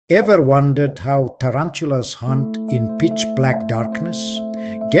Ever wondered how tarantulas hunt in pitch black darkness?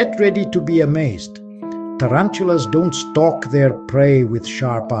 Get ready to be amazed. Tarantulas don't stalk their prey with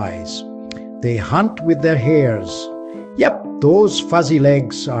sharp eyes. They hunt with their hairs. Yep, those fuzzy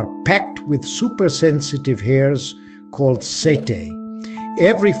legs are packed with super sensitive hairs called setae.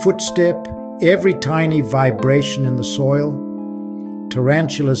 Every footstep, every tiny vibration in the soil,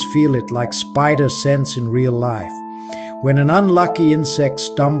 tarantulas feel it like spiders sense in real life. When an unlucky insect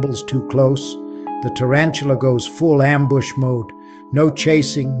stumbles too close, the tarantula goes full ambush mode. No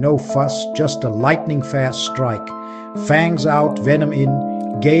chasing, no fuss, just a lightning-fast strike. Fangs out, venom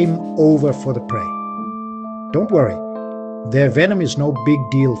in, game over for the prey. Don't worry, their venom is no big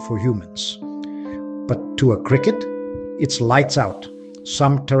deal for humans. But to a cricket, it's lights out.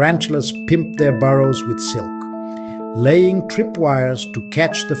 Some tarantulas pimp their burrows with silk, laying tripwires to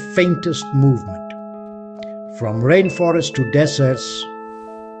catch the faintest movement. From rainforests to deserts,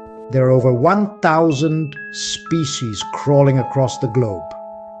 there are over 1,000 species crawling across the globe.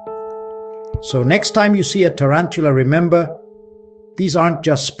 So next time you see a tarantula, remember, these aren't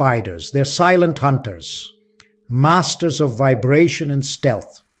just spiders, they're silent hunters, masters of vibration and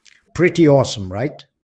stealth. Pretty awesome, right?